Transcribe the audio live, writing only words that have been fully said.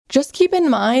just keep in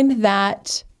mind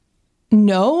that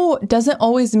no doesn't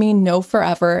always mean no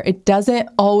forever. It doesn't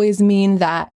always mean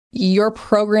that your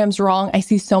program's wrong. I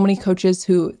see so many coaches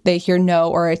who they hear no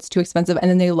or it's too expensive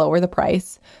and then they lower the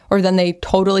price or then they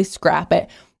totally scrap it.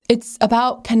 It's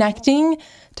about connecting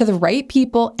to the right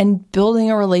people and building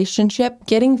a relationship,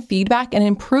 getting feedback and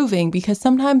improving, because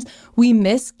sometimes we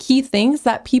miss key things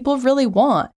that people really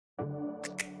want.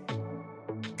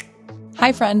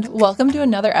 Hi, friend. Welcome to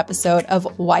another episode of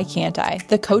Why Can't I,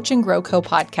 the Coach and Grow Co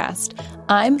podcast.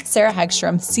 I'm Sarah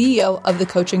Hagstrom, CEO of the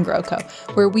Coach and Grow Co,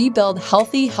 where we build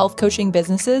healthy health coaching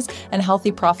businesses and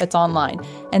healthy profits online.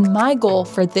 And my goal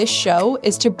for this show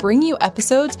is to bring you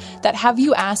episodes that have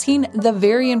you asking the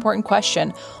very important question,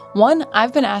 one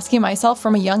I've been asking myself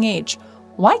from a young age: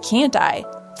 why can't I?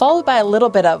 Followed by a little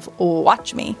bit of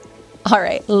watch me. All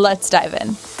right, let's dive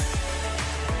in.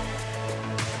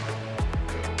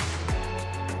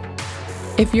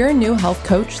 If you're a new health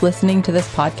coach listening to this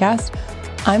podcast,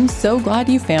 I'm so glad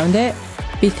you found it,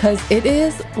 because it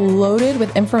is loaded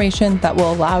with information that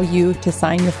will allow you to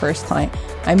sign your first client.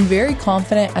 I'm very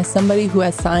confident, as somebody who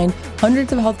has signed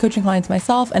hundreds of health coaching clients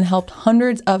myself and helped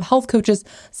hundreds of health coaches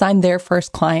sign their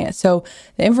first client. So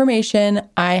the information,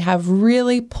 I have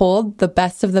really pulled the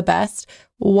best of the best,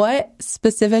 what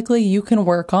specifically you can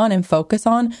work on and focus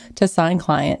on to sign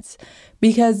clients.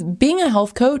 Because being a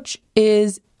health coach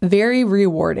is very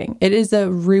rewarding. It is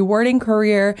a rewarding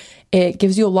career. It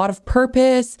gives you a lot of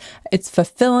purpose. It's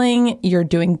fulfilling. You're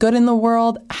doing good in the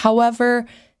world. However,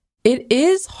 it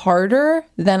is harder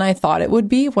than I thought it would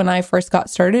be when I first got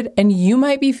started. And you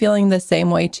might be feeling the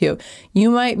same way too. You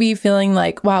might be feeling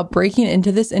like, wow, breaking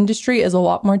into this industry is a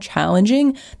lot more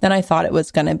challenging than I thought it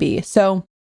was going to be. So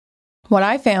what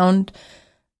I found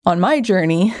on my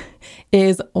journey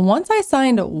is once I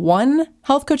signed one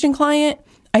health coaching client,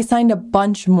 I signed a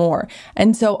bunch more.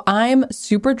 And so I'm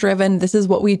super driven. This is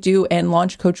what we do in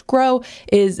Launch Coach Grow,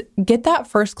 is get that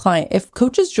first client. If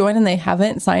coaches join and they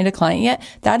haven't signed a client yet,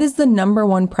 that is the number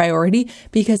one priority,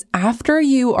 because after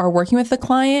you are working with the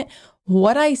client,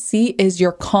 what I see is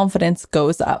your confidence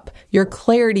goes up, your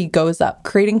clarity goes up,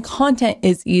 creating content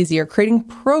is easier, creating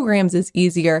programs is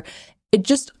easier. It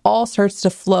just all starts to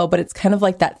flow, but it's kind of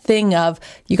like that thing of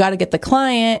you got to get the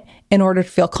client in order to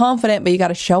feel confident, but you got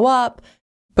to show up,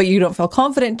 but you don't feel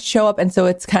confident to show up. And so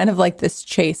it's kind of like this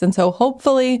chase. And so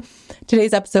hopefully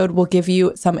today's episode will give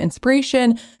you some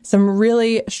inspiration, some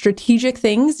really strategic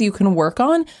things you can work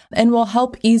on, and will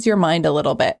help ease your mind a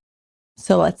little bit.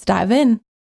 So let's dive in.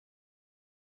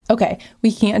 Okay,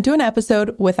 we can't do an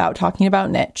episode without talking about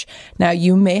niche. Now,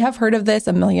 you may have heard of this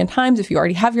a million times. If you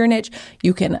already have your niche,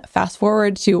 you can fast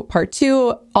forward to part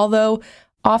 2, although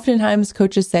oftentimes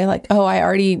coaches say like, oh, I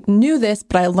already knew this,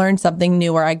 but I learned something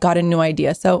new or I got a new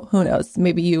idea. So who knows?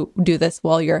 Maybe you do this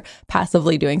while you're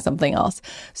passively doing something else.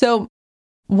 So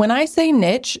when I say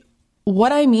niche,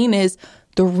 what I mean is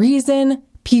the reason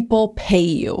people pay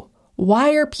you.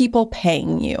 Why are people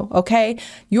paying you? Okay.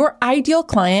 Your ideal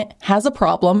client has a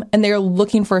problem and they're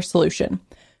looking for a solution.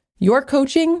 Your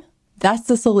coaching, that's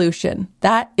the solution.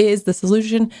 That is the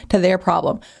solution to their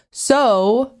problem.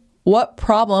 So what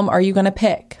problem are you going to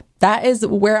pick? That is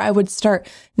where I would start.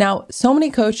 Now, so many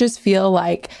coaches feel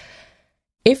like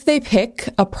if they pick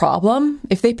a problem,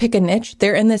 if they pick a niche,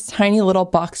 they're in this tiny little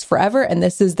box forever, and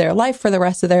this is their life for the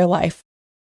rest of their life.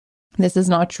 This is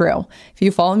not true. If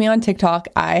you follow me on TikTok,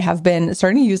 I have been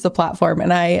starting to use the platform,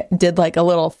 and I did like a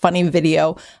little funny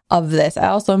video of this. I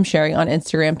also am sharing on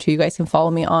Instagram too. You guys can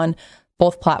follow me on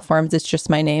both platforms. It's just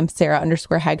my name,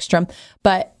 Sarah_Hagstrom,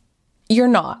 but you're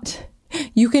not.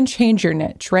 You can change your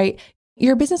niche, right?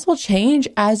 Your business will change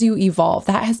as you evolve.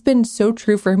 That has been so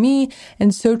true for me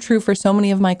and so true for so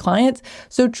many of my clients.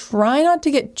 So try not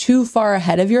to get too far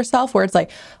ahead of yourself where it's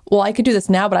like, well, I could do this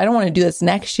now, but I don't want to do this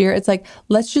next year. It's like,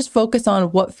 let's just focus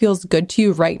on what feels good to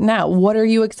you right now. What are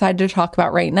you excited to talk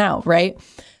about right now, right?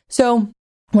 So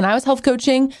when I was health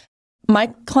coaching, my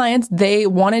clients, they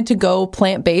wanted to go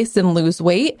plant-based and lose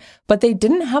weight, but they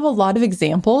didn't have a lot of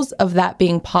examples of that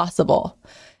being possible.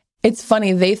 It's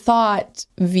funny, they thought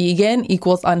vegan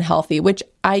equals unhealthy, which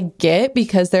I get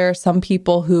because there are some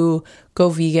people who go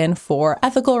vegan for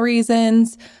ethical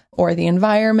reasons or the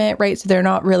environment, right? So they're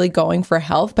not really going for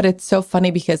health, but it's so funny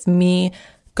because me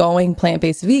going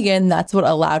plant-based vegan, that's what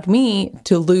allowed me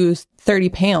to lose 30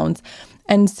 pounds.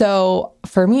 And so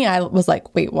for me, I was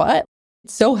like, wait, what?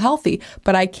 It's so healthy.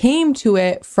 But I came to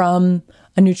it from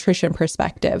a nutrition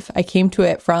perspective. I came to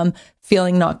it from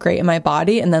feeling not great in my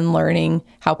body and then learning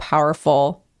how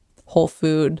powerful whole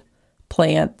food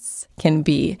plants can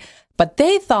be. But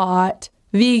they thought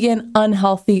vegan,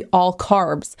 unhealthy, all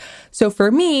carbs. So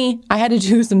for me, I had to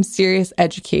do some serious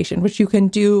education, which you can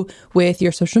do with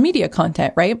your social media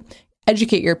content, right?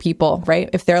 Educate your people, right?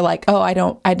 If they're like, oh,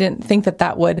 I didn't think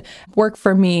that would work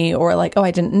for me, or like, oh,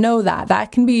 I didn't know that.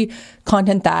 That can be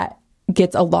content that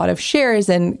gets a lot of shares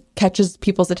and catches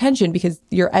people's attention because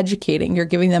you're educating, you're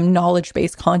giving them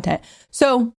knowledge-based content.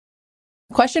 So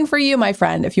question for you, my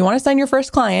friend, if you want to sign your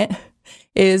first client,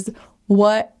 is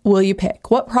what will you pick?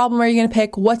 What problem are you going to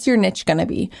pick? What's your niche going to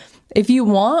be? If you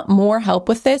want more help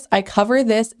with this, I cover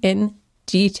this in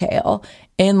detail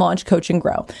in Launch, Coach, and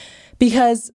Grow.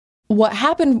 Because what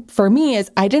happened for me is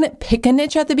I didn't pick a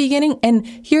niche at the beginning. And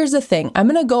here's the thing. I'm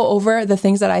going to go over the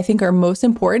things that I think are most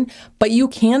important, but you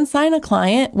can sign a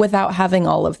client without having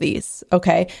all of these.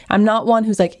 Okay. I'm not one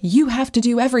who's like, you have to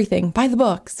do everything by the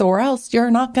books or else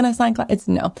you're not going to sign clients.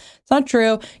 No, it's not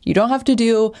true. You don't have to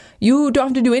do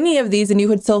any of these and you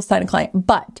would still sign a client.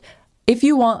 But if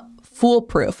you want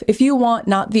foolproof, if you want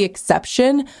not the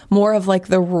exception, more of like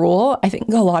the rule, I think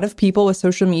a lot of people with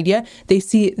social media, they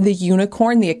see the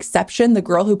unicorn, the exception, the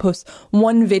girl who posts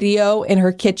one video in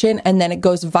her kitchen and then it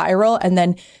goes viral and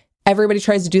then everybody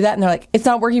tries to do that and they're like, it's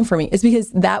not working for me. It's because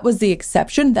that was the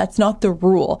exception. That's not the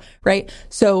rule, right?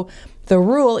 So the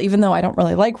rule, even though I don't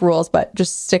really like rules, but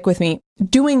just stick with me,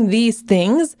 doing these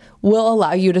things will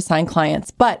allow you to sign clients,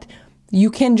 but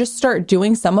you can just start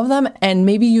doing some of them and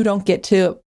maybe you don't get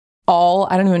to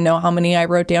I don't even know how many I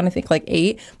wrote down. I think like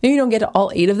 8. Maybe you don't get to all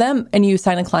 8 of them and you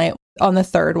sign a client on the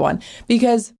third one.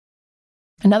 Because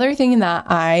another thing that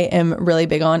I am really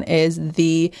big on is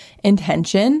the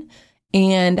intention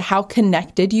and how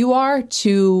connected you are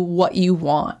to what you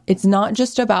want. It's not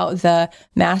just about the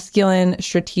masculine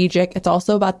strategic. It's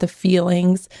also about the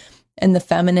feelings and the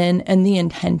feminine and the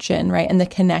intention, right? And the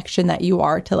connection that you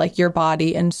are to like your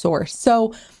body and source.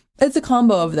 So it's a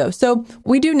combo of those. So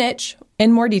we do niche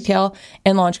in more detail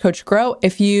in Launch, Coach, Grow.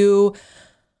 If you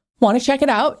want to check it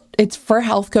out, it's for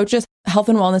health coaches, health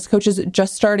and wellness coaches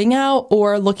just starting out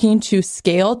or looking to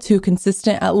scale to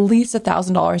consistent at least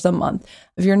 $1,000 a month.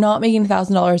 If you're not making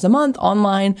 $1,000 a month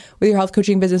online with your health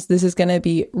coaching business, this is going to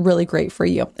be really great for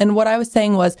you. And what I was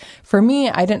saying was, for me,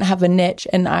 I didn't have a niche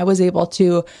and I was able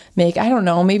to make, I don't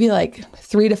know, maybe like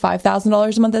 $3,000 to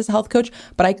 $5,000 a month as a health coach,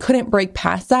 but I couldn't break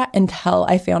past that until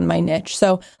I found my niche.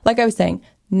 So like I was saying,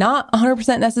 not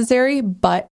 100% necessary,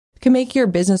 but can make your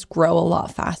business grow a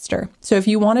lot faster. So if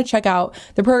you want to check out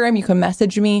the program, you can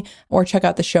message me or check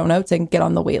out the show notes and get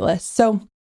on the wait list. So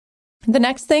the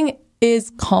next thing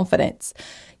is confidence.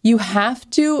 You have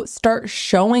to start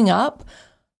showing up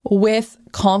with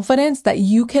confidence that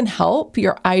you can help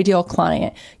your ideal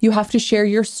client. You have to share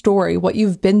your story, what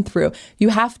you've been through. You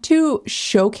have to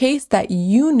showcase that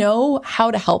you know how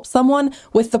to help someone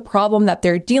with the problem that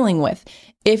they're dealing with.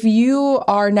 If you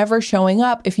are never showing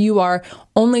up, if you are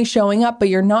only showing up, but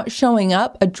you're not showing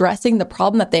up addressing the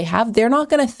problem that they have, they're not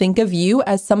going to think of you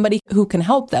as somebody who can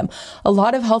help them. A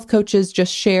lot of health coaches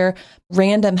just share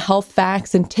random health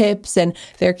facts and tips and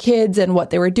their kids and what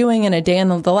they were doing in a day in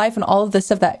the life and all of this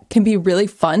stuff that can be really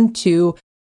fun to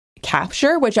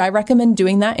capture, which I recommend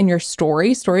doing that in your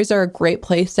story. Stories are a great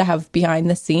place to have behind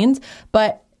the scenes,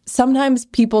 but sometimes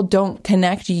people don't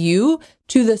connect you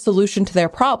to the solution to their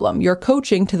problem. You're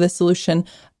coaching to the solution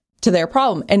to their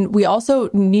problem. And we also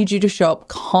need you to show up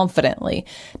confidently.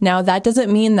 Now, that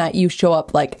doesn't mean that you show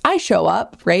up like I show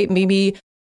up, right? Maybe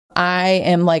I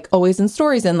am like always in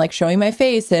stories and like showing my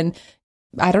face and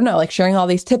I don't know, like sharing all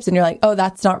these tips and you're like, oh,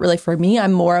 that's not really for me.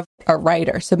 I'm more of a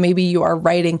writer. So maybe you are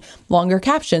writing longer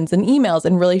captions and emails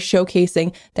and really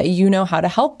showcasing that you know how to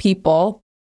help people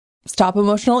stop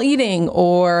emotional eating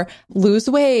or lose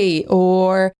weight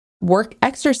or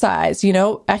exercise,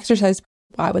 exercise,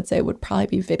 I would say would probably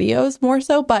be videos more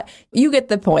so, but you get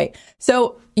the point.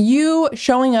 So you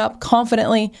showing up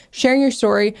confidently, sharing your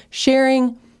story,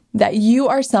 sharing that you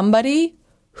are somebody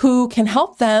who can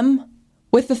help them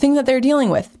with the thing that they're dealing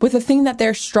with the thing that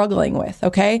they're struggling with.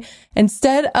 Okay.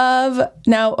 Instead of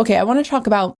I want to talk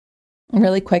about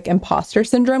really quick imposter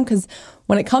syndrome, because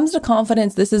when it comes to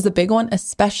confidence, this is a big one,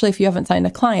 especially if you haven't signed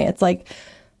a client. It's like,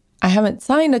 I haven't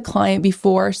signed a client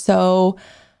before, so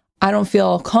I don't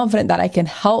feel confident that I can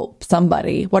help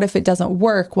somebody. What if it doesn't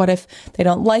work? What if they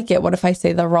don't like it? What if I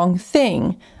say the wrong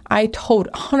thing? I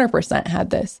 100%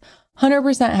 had this.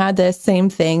 100% had this same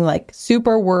thing, like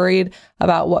super worried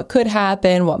about what could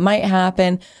happen, what might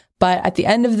happen. But at the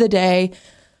end of the day,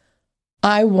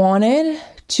 I wanted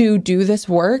to do this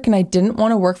work and I didn't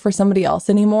want to work for somebody else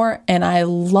anymore. And I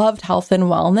loved health and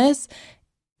wellness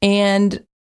and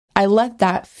I let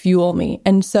that fuel me.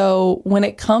 And so when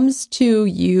it comes to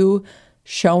you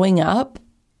showing up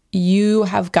you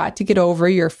have got to get over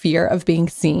your fear of being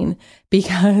seen,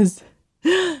 because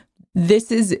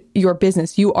this is your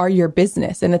business. You are your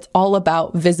business, and it's all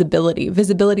about visibility.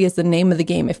 Visibility is the name of the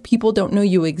game. If people don't know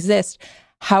you exist,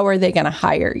 how are they going to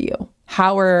hire you?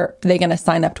 How are they going to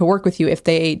sign up to work with you if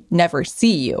they never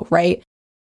see you, right?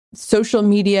 Social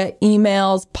media,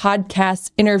 emails,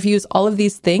 podcasts, interviews, all of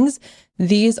these things,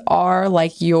 these are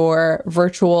like your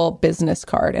virtual business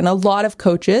card. And a lot of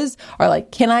coaches are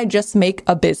like, can I just make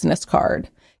a business card?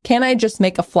 Can I just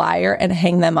make a flyer and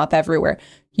hang them up everywhere?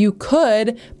 You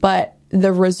could, but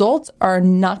the results are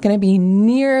not going to be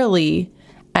nearly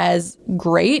as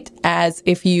great as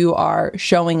if you are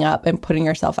showing up and putting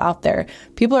yourself out there.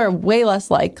 People are way less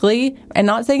likely, and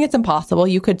not saying it's impossible.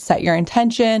 You could set your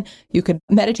intention. You could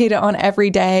meditate it on every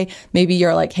day. Maybe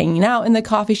you're like hanging out in the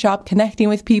coffee shop, connecting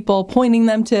with people, pointing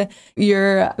them to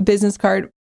your business card.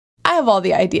 I have all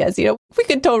the ideas. We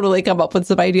could totally come up with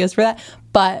some ideas for that.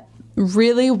 But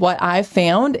really what I've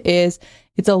found is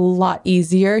it's a lot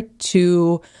easier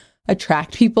to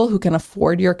attract people who can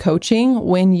afford your coaching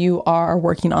when you are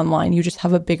working online. You just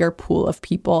have a bigger pool of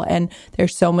people, and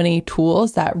there's so many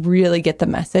tools that really get the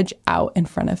message out in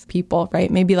front of people, right?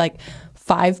 Maybe like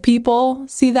 5 people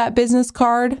see that business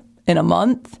card in a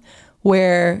month,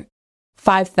 where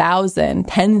 5,000,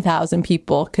 10,000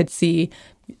 people could see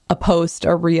a post,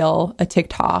 a reel, a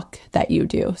TikTok that you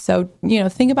do. So,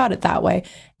 think about it that way.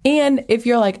 And if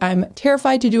you're like, I'm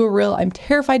terrified to do a reel, I'm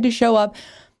terrified to show up,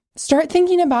 start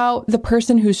thinking about the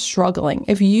person who's struggling.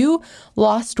 If you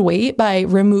lost weight by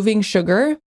removing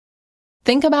sugar,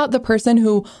 think about the person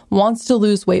who wants to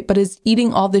lose weight but is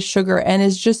eating all this sugar and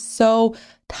is just so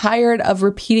tired of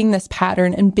repeating this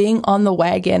pattern and being on the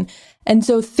wagon. And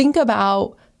so think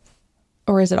about,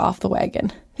 or is it off the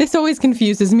wagon? This always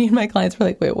confuses me, and my clients were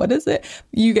like, wait, what is it?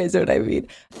 You guys know what I mean.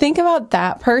 Think about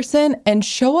that person and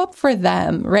show up for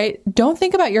them, right? Don't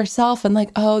think about yourself and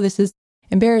like, oh, this is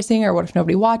embarrassing, or what if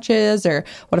nobody watches, or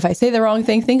what if I say the wrong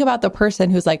thing? Think about the person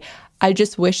who's like, I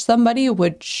just wish somebody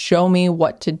would show me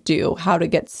what to do, how to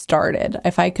get started.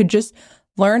 If I could just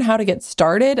learn how to get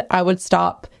started, I would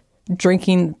stop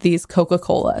drinking these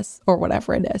Coca-Colas or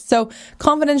whatever it is. So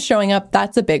confidence showing up,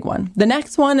 that's a big one. The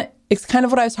next one is kind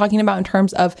of what I was talking about in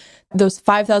terms of those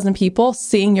 5,000 people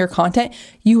seeing your content.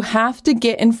 You have to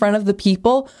get in front of the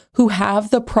people who have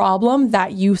the problem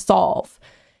that you solve.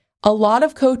 A lot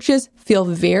of coaches feel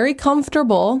very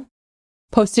comfortable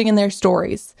posting in their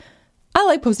stories. I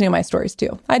like posting in my stories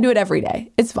too. I do it every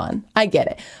day. It's fun. I get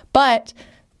it. But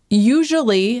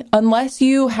usually, unless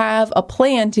you have a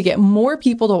plan to get more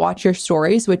people to watch your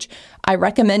stories, which I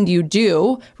recommend you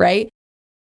do, right?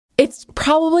 It's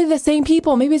probably the same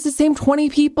people. Maybe it's the same 20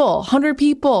 people, 100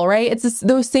 people, right? It's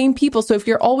those same people. So if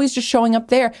you're always just showing up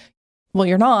there, well,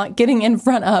 you're not getting in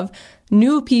front of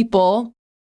new people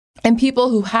and people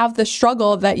who have the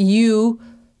struggle that you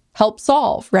help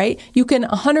solve, right? You can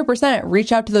 100%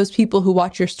 reach out to those people who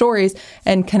watch your stories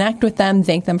and connect with them,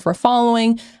 thank them for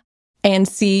following, and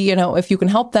see, if you can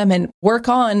help them, and work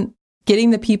on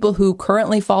getting the people who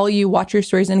currently follow you, watch your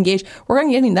stories, and engage. Work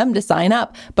on getting them to sign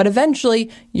up. But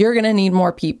eventually, you're going to need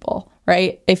more people,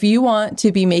 right? If you want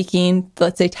to be making,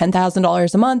 let's say,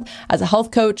 $10,000 a month as a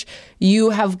health coach,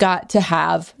 you have got to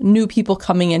have new people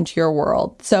coming into your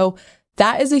world. So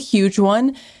that is a huge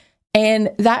one.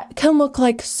 And that can look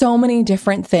like so many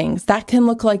different things. That can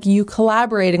look like you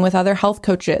collaborating with other health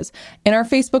coaches. In our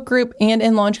Facebook group and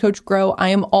in Launch Coach Grow, I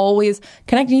am always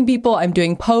connecting people. I'm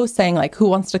doing posts saying like, who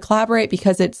wants to collaborate,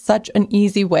 because it's such an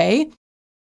easy way.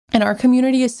 And our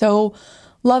community is so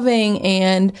loving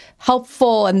and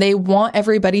helpful, and they want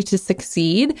everybody to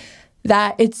succeed,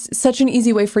 that it's such an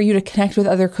easy way for you to connect with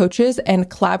other coaches and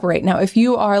collaborate. Now, if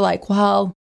you are like,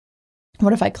 well,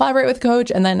 what if I collaborate with a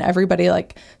coach and then everybody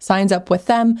like signs up with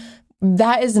them?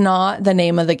 That is not the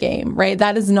name of the game, right?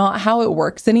 That is not how it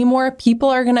works anymore. People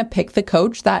are going to pick the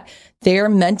coach that they're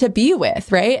meant to be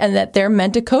with, right? And that they're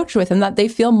meant to coach with, and that they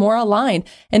feel more aligned.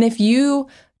 And if you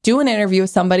do an interview with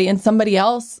somebody and somebody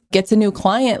else gets a new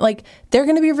client, like they're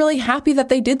going to be really happy that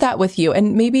they did that with you.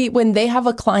 And maybe when they have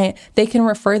a client, they can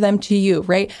refer them to you,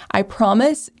 right? I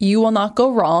promise you will not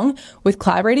go wrong with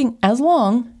collaborating as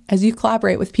long as you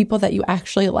collaborate with people that you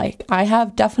actually like. I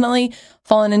have definitely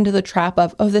fallen into the trap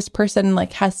of, oh, this person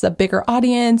like has a bigger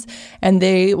audience and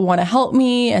they want to help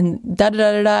me and da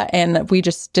da da da. And we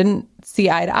just didn't see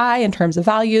eye to eye in terms of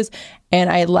values. And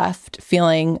I left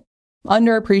feeling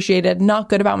underappreciated, not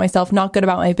good about myself, not good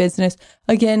about my business.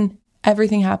 Again,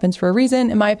 everything happens for a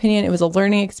reason. In my opinion, it was a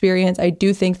learning experience. I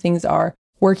do think things are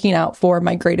working out for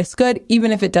my greatest good,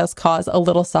 even if it does cause a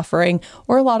little suffering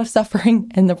or a lot of suffering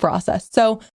in the process.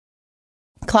 So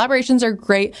Collaborations are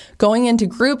great. Going into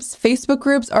groups, Facebook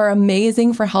groups are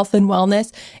amazing for health and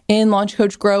wellness. In Launch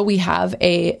Coach Grow, we have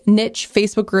a niche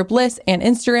Facebook group list and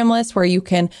Instagram list where you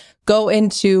can go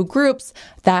into groups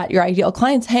that your ideal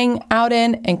clients hang out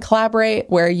in and collaborate,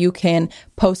 where you can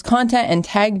post content and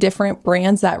tag different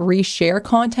brands that reshare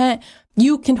content.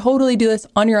 You can totally do this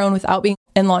on your own without being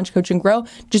in Launch Coach and Grow.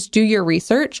 Just do your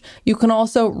research. You can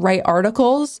also write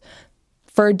articles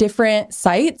for different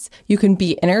sites. You can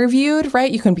be interviewed, right?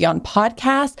 You can be on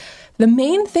podcasts. The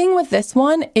main thing with this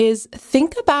one is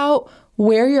think about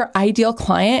where your ideal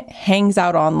client hangs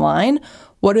out online.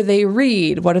 What do they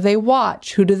read? What do they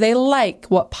watch? Who do they like?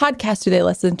 What podcasts do they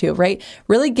listen to, right?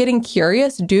 Really getting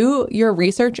curious, do your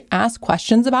research, ask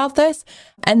questions about this,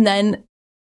 and then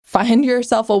find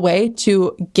yourself a way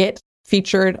to get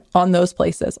featured on those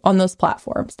places, on those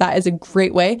platforms. That is a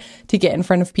great way to get in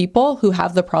front of people who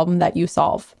have the problem that you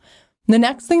solve. The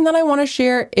next thing that I want to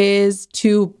share is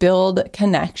to build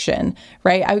connection,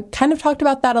 right? I kind of talked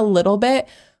about that a little bit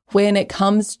when it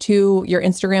comes to your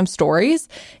Instagram stories.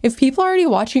 If people are already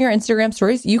watching your Instagram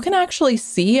stories, you can actually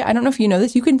see, I don't know if you know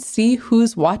this, you can see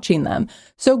who's watching them.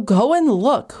 So go and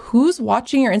look who's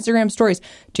watching your Instagram stories.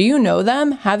 Do you know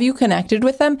them? Have you connected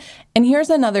with them? And here's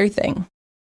another thing.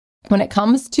 When it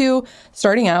comes to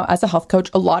starting out as a health coach,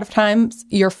 a lot of times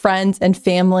your friends and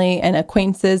family and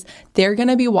acquaintances, they're going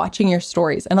to be watching your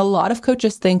stories. And a lot of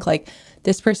coaches think like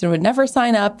this person would never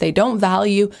sign up. They don't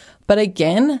value. But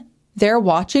again, they're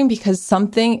watching because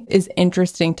something is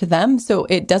interesting to them. So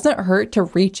it doesn't hurt to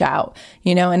reach out,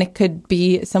 and it could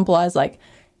be as simple as like,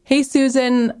 hey,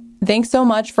 Susan, thanks so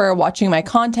much for watching my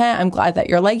content. I'm glad that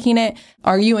you're liking it.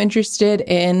 Are you interested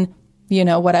in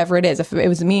whatever it is? If it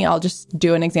was me, I'll just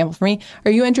do an example for me.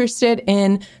 Are you interested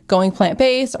in going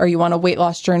plant-based? Or you want a weight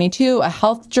loss journey too, a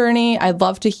health journey? I'd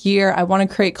love to hear. I want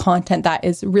to create content that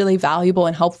is really valuable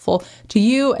and helpful to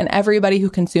you and everybody who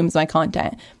consumes my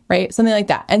content, right? Something like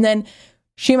that. And then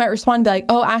she might respond and be like,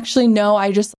 oh, actually, no,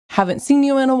 I just haven't seen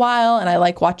you in a while and I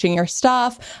like watching your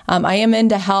stuff. I am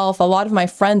into health. A lot of my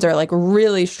friends are like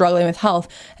really struggling with health.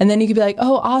 And then you could be like,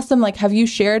 oh, awesome. Like, have you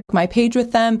shared my page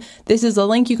with them? This is a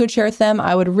link you could share with them.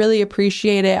 I would really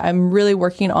appreciate it. I'm really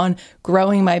working on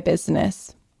growing my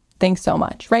business. Thanks so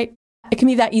much, right? It can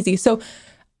be that easy. So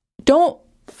don't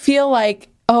feel like,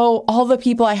 oh, all the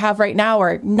people I have right now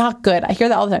are not good. I hear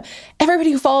that all the time.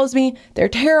 Everybody who follows me, they're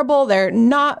terrible. They're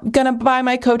not going to buy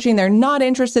my coaching. They're not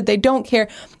interested. They don't care.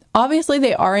 Obviously,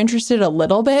 they are interested a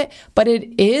little bit, but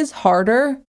it is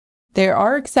harder. There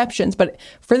are exceptions, but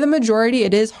for the majority,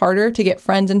 it is harder to get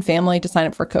friends and family to sign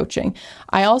up for coaching.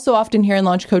 I also often hear in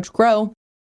Launch Coach Grow,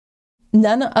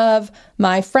 none of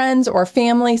my friends or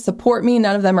family support me.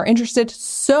 None of them are interested.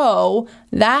 So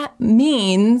that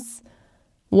means,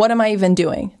 what am I even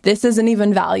doing? This isn't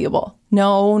even valuable.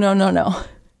 No.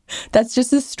 That's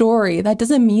just a story. That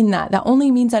doesn't mean that. That only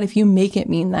means that if you make it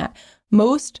mean that.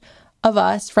 Most of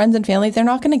us, friends and family, they're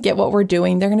not going to get what we're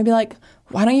doing. They're going to be like,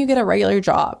 why don't you get a regular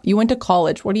job? You went to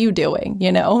college. What are you doing?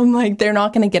 Like they're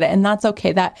not going to get it. And that's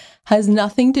okay. That has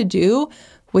nothing to do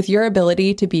with your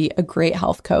ability to be a great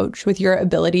health coach, with your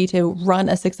ability to run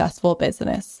a successful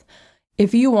business.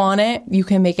 If you want it, you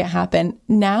can make it happen.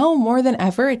 Now more than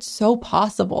ever, it's so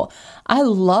possible. I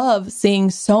love seeing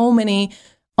so many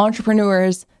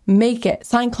entrepreneurs make it,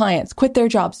 sign clients, quit their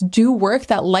jobs, do work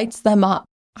that lights them up.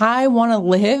 I want to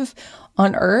live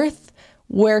on earth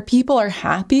where people are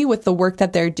happy with the work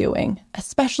that they're doing,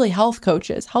 especially health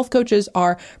coaches. Health coaches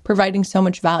are providing so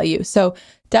much value. So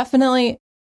definitely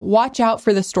watch out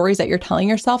for the stories that you're telling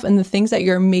yourself and the things that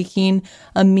you're making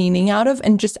a meaning out of,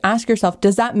 and just ask yourself,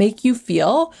 does that make you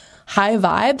feel high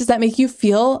vibe? Does that make you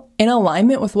feel in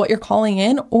alignment with what you're calling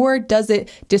in? Or does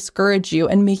it discourage you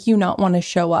and make you not want to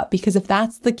show up? Because if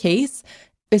that's the case,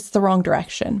 it's the wrong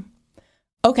direction.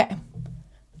 Okay,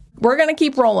 we're going to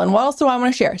keep rolling. What else do I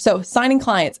want to share? So signing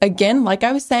clients. Again, like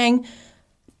I was saying,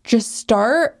 just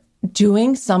start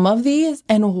doing some of these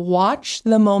and watch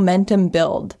the momentum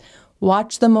build.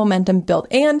 Watch the momentum build.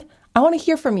 And I want to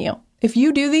hear from you. If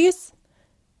you do these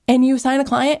and you sign a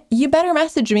client, you better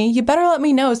message me. You better let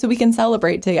me know so we can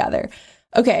celebrate together.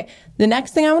 Okay, the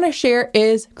next thing I want to share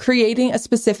is creating a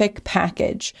specific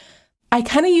package. I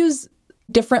kind of use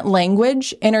different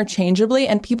language interchangeably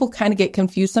and people kind of get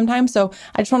confused sometimes. So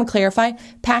I just want to clarify.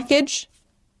 Package,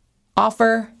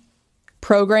 offer,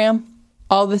 program,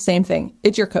 all the same thing.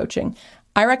 It's your coaching.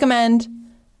 I recommend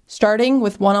starting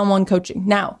with one-on-one coaching.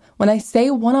 Now, when I say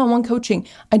one-on-one coaching,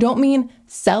 I don't mean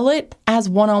sell it as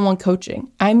one-on-one coaching.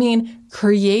 I mean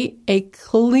create a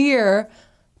clear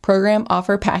program,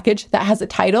 offer, package that has a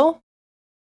title,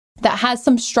 that has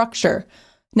some structure.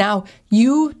 Now,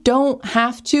 you don't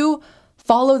have to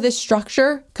follow this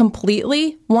structure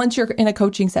completely once you're in a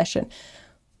coaching session.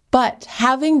 But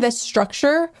having this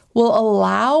structure will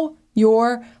allow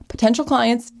your potential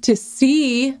clients to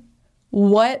see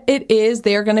what it is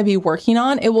they're going to be working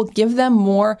on. It will give them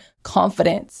more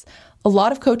confidence. A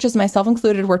lot of coaches, myself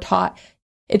included, were taught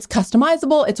it's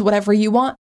customizable, it's whatever you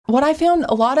want. What I found,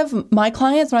 a lot of my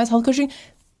clients when I was health coaching,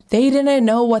 they didn't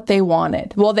know what they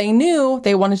wanted. Well, they knew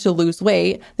they wanted to lose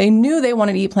weight. They knew they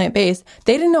wanted to eat plant-based.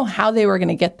 They didn't know how they were going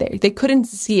to get there. They couldn't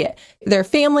see it. Their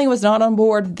family was not on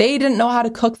board. They didn't know how to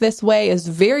cook this way. It was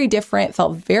very different. It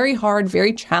felt very hard,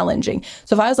 very challenging.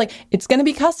 So if I was like, it's going to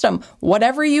be custom,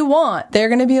 whatever you want, they're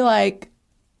going to be like,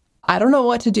 I don't know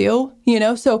what to do,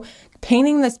 So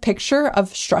painting this picture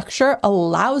of structure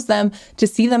allows them to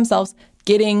see themselves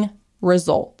getting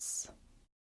results.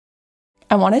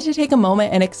 I wanted to take a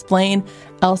moment and explain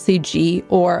LCG,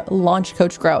 or Launch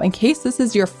Coach Grow, in case this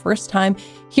is your first time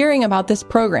hearing about this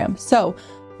program. So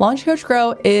Launch Coach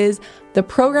Grow is the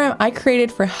program I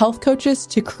created for health coaches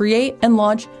to create and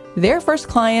launch their first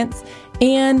clients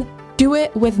and do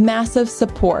it with massive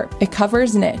support. It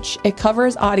covers niche, it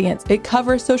covers audience, it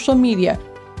covers social media,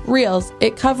 reels,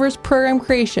 it covers program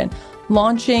creation,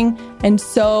 launching, and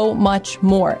so much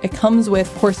more. It comes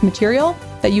with course material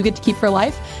that you get to keep for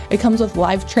life. It comes with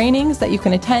live trainings that you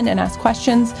can attend and ask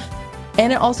questions.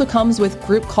 And it also comes with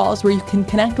group calls where you can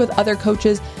connect with other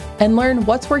coaches and learn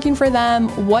what's working for them,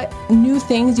 what new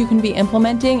things you can be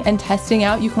implementing and testing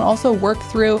out. You can also work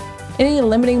through any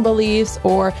limiting beliefs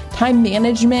or time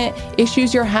management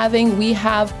issues you're having. We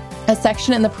have a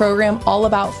section in the program all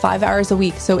about 5 hours a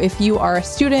week. So if you are a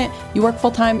student, you work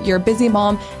full time, you're a busy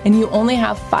mom, and you only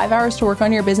have 5 hours to work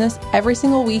on your business, every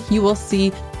single week you will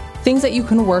see things that you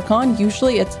can work on.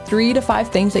 Usually it's 3 to 5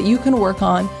 things that you can work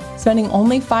on, spending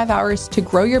only 5 hours to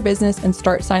grow your business and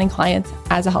start signing clients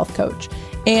as a health coach.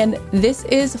 And this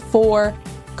is for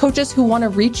coaches who want to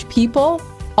reach people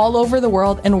all over the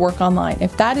world and work online.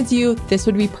 If that is you, this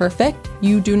would be perfect.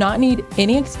 You do not need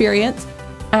any experience,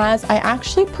 as I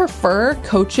actually prefer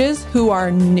coaches who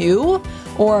are new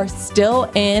or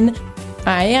still in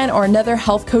IN or another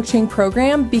health coaching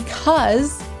program,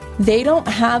 because they don't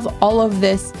have all of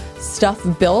this stuff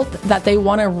built that they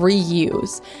want to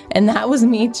reuse. And that was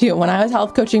me too. When I was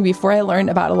health coaching, before I learned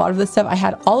about a lot of this stuff, I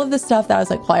had all of this stuff that I was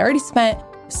like, well, I already spent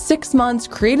 6 months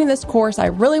creating this course. I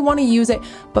really want to use it,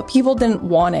 but people didn't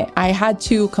want it. I had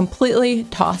to completely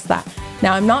toss that.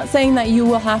 Now, I'm not saying that you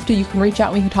will have to. You can reach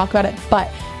out, we can talk about it, but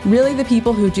really the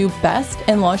people who do best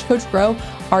in Launch Coach Grow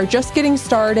are just getting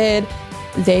started.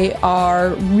 They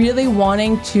are really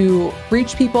wanting to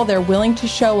reach people. They're willing to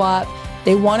show up.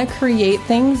 They want to create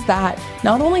things that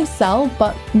not only sell,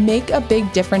 but make a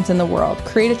big difference in the world,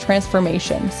 create a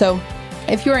transformation. So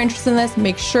if you're interested in this,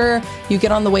 make sure you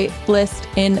get on the wait list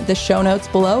in the show notes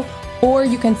below, or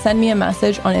you can send me a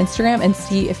message on Instagram and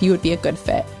see if you would be a good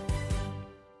fit.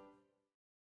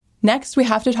 Next, we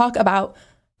have to talk about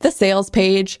the sales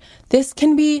page. This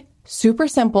can be super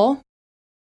simple,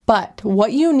 but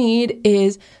what you need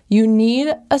is you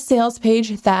need a sales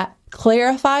page that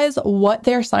clarifies what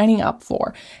they're signing up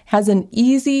for, has an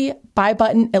easy buy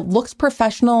button. It looks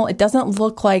professional. It doesn't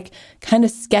look like kind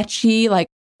of sketchy, like,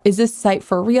 is this site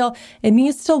for real? It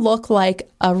needs to look like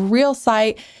a real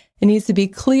site. It needs to be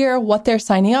clear what they're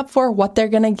signing up for, what they're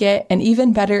going to get, and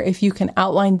even better if you can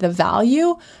outline the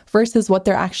value versus what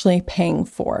they're actually paying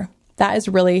for. That is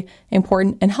really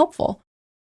important and helpful.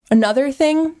 Another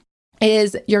thing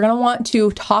is you're going to want to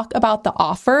talk about the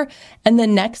offer and the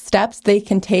next steps they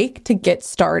can take to get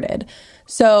started.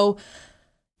 So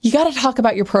you got to talk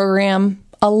about your program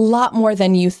a lot more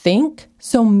than you think.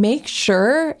 So make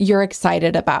sure you're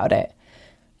excited about it.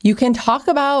 You can talk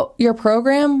about your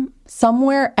program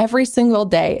somewhere every single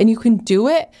day, and you can do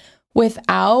it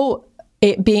without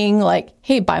it being like,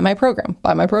 hey, buy my program,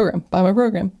 buy my program, buy my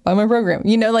program, buy my program.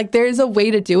 Like there's a way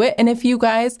to do it. And if you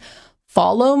guys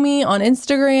follow me on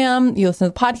Instagram, you listen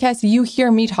to the podcast, you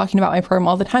hear me talking about my program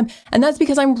all the time. And that's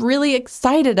because I'm really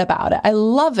excited about it. I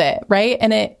love it, right?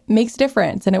 And it makes a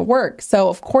difference and it works. So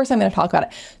of course I'm going to talk about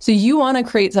it. So you want to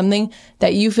create something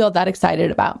that you feel that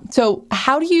excited about. So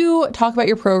how do you talk about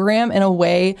your program in a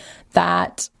way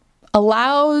that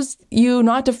allows you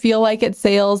not to feel like it's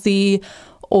salesy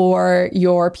or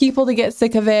your people to get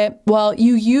sick of it? Well,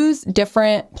 you use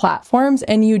different platforms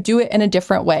and you do it in a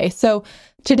different way. So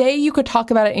today you could talk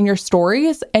about it in your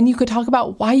stories and you could talk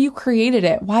about why you created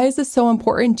it. Why is this so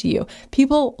important to you?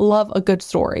 People love a good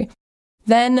story.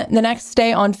 Then the next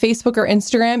day on Facebook or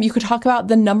Instagram, you could talk about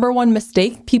the number one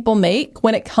mistake people make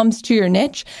when it comes to your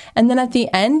niche. And then at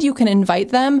the end, you can invite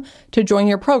them to join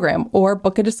your program or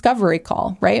book a discovery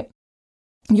call, right?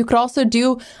 You could also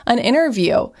do an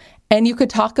interview and you could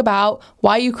talk about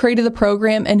why you created the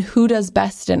program and who does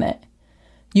best in it.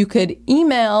 You could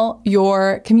email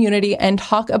your community and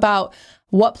talk about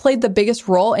what played the biggest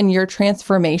role in your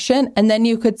transformation. And then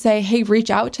you could say, hey, reach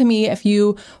out to me if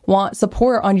you want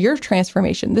support on your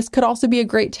transformation. This could also be a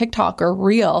great TikTok or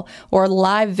reel or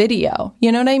live video.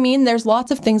 You know what I mean? There's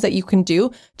lots of things that you can do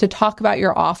to talk about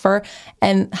your offer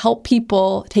and help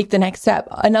people take the next step.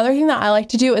 Another thing that I like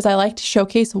to do is I like to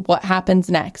showcase what happens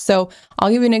next. So I'll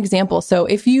give you an example. So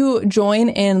if you join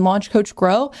in Launch Coach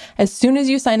Grow, as soon as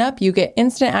you sign up, you get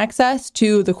instant access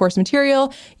to the course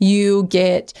material. You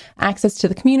get access to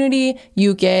the community,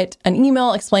 you get an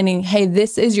email explaining, hey,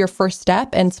 this is your first step.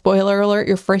 And spoiler alert,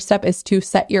 your first step is to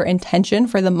set your intention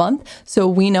for the month so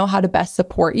we know how to best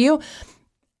support you.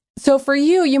 So for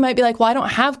you, you might be like, well, I don't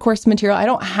have course material. I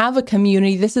don't have a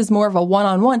community. This is more of a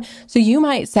one-on-one. So you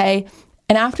might say,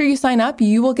 and after you sign up,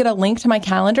 you will get a link to my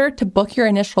calendar to book your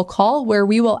initial call where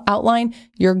we will outline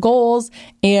your goals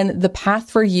and the path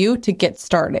for you to get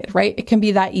started, right? It can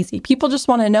be that easy. People just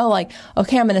want to know like,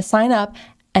 okay, I'm going to sign up.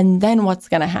 And then what's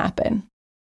going to happen?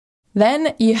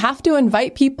 Then you have to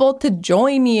invite people to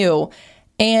join you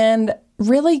and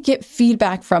really get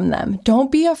feedback from them.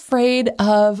 Don't be afraid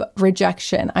of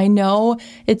rejection. I know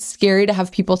it's scary to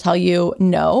have people tell you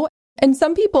no. And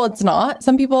some people it's not.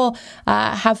 Some people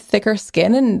have thicker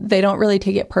skin and they don't really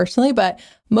take it personally. But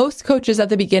most coaches at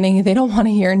the beginning, they don't want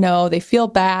to hear no. They feel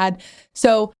bad.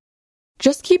 So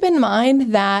just keep in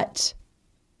mind that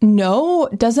no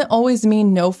doesn't always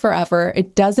mean no forever.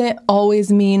 It doesn't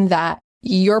always mean that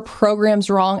your program's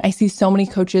wrong. I see so many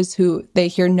coaches who they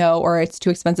hear no or it's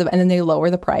too expensive and then they lower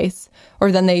the price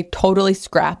or then they totally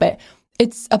scrap it.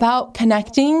 It's about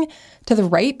connecting to the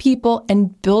right people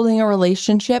and building a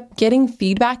relationship, getting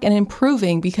feedback and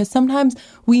improving because sometimes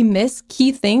we miss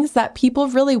key things that people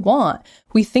really want.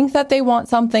 We think that they want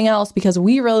something else because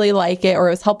we really like it or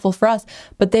it was helpful for us,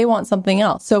 but they want something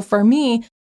else. So for me,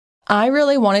 I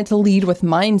really wanted to lead with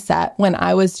mindset when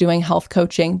I was doing health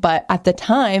coaching, but at the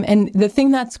time, and the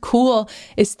thing that's cool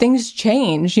is things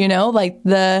change, you know, like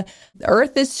the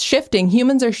earth is shifting,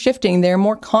 humans are shifting, they're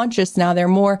more conscious now, they're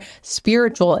more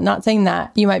spiritual. Not saying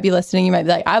that you might be listening, you might be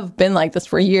like, I've been like this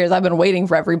for years, I've been waiting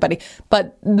for everybody,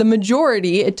 but the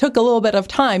majority, it took a little bit of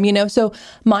time, you know, so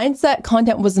mindset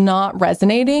content was not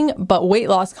resonating, but weight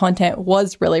loss content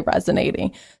was really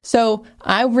resonating. So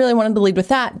I really wanted to lead with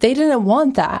that. They didn't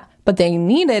want that, but they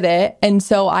needed it. And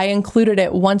so I included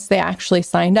it once they actually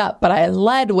signed up, but I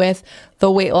led with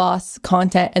the weight loss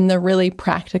content and the really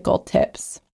practical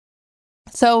tips.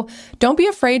 So don't be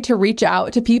afraid to reach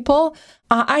out to people.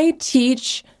 I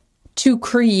teach to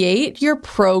create your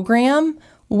program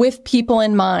with people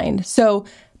in mind. So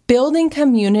building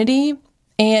community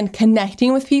and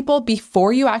connecting with people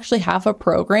before you actually have a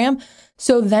program.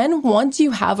 So then once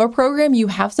you have a program, you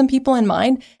have some people in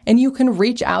mind and you can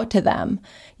reach out to them.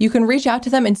 You can reach out to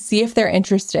them and see if they're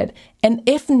interested. And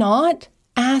if not,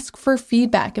 ask for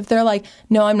feedback. If they're like,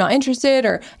 no, I'm not interested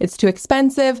or it's too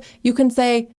expensive, you can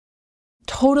say,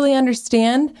 totally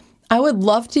understand. I would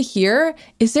love to hear,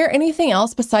 is there anything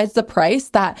else besides the price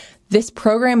that this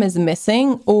program is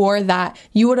missing or that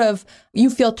you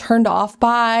feel turned off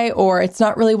by, or it's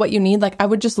not really what you need? Like, I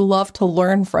would just love to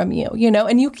learn from you, you know,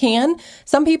 and you can.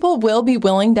 Some people will be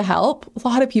willing to help. A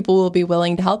lot of people will be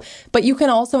willing to help, but you can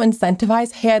also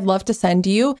incentivize, hey, I'd love to send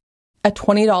you a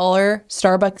 $20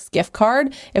 Starbucks gift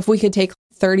card if we could take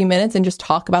 30 minutes and just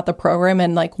talk about the program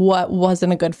and like what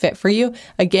wasn't a good fit for you.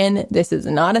 Again, this is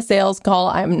not a sales call.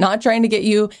 I'm not trying to get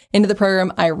you into the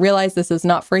program. I realize this is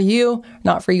not for you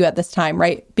at this time,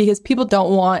 right? Because people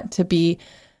don't want to be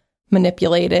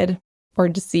manipulated or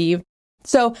deceived.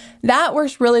 So that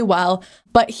works really well.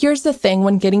 But here's the thing,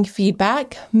 when getting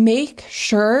feedback, make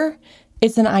sure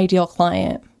it's an ideal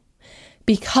client,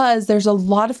 because there's a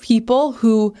lot of people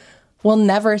who will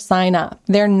never sign up.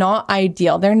 They're not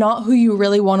ideal. They're not who you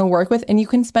really want to work with. And you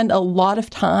can spend a lot of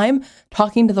time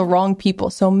talking to the wrong people.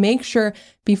 So make sure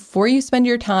before you spend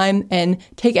your time and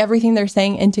take everything they're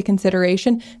saying into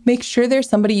consideration, make sure there's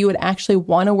somebody you would actually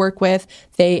want to work with.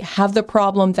 They have the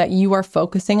problem that you are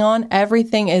focusing on.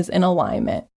 Everything is in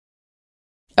alignment.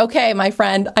 Okay, my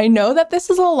friend, I know that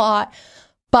this is a lot,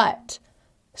 but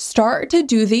start to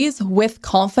do these with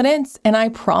confidence. And I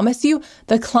promise you,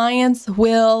 the clients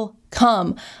will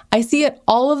come. I see it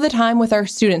all of the time with our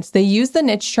students. They use the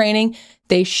niche training,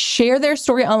 they share their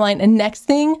story online, and next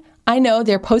thing I know,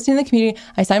 they're posting in the community,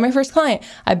 I signed my first client,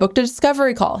 I booked a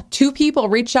discovery call, 2 people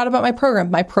reached out about my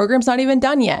program. My program's not even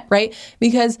done yet, right?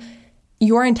 Because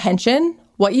your intention,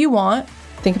 what you want,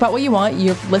 think about what you want.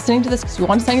 You're listening to this because you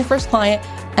want to sign your first client,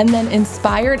 and then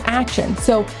inspired action.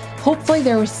 So hopefully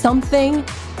there was something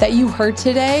that you heard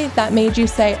today that made you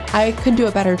say, I could do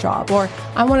a better job, or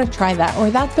I want to try that, or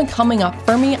that's been coming up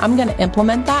for me. I'm going to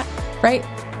implement that, right?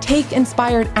 Take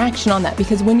inspired action on that,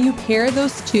 because when you pair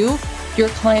those two, your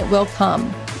client will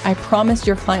come. I promise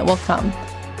your client will come.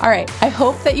 All right. I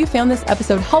hope that you found this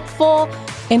episode helpful.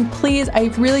 And please, I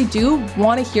really do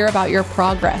want to hear about your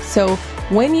progress. So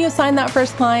when you sign that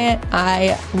first client,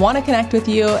 I want to connect with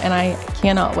you and I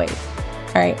cannot wait.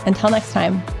 All right. Until next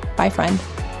time. Bye, friend.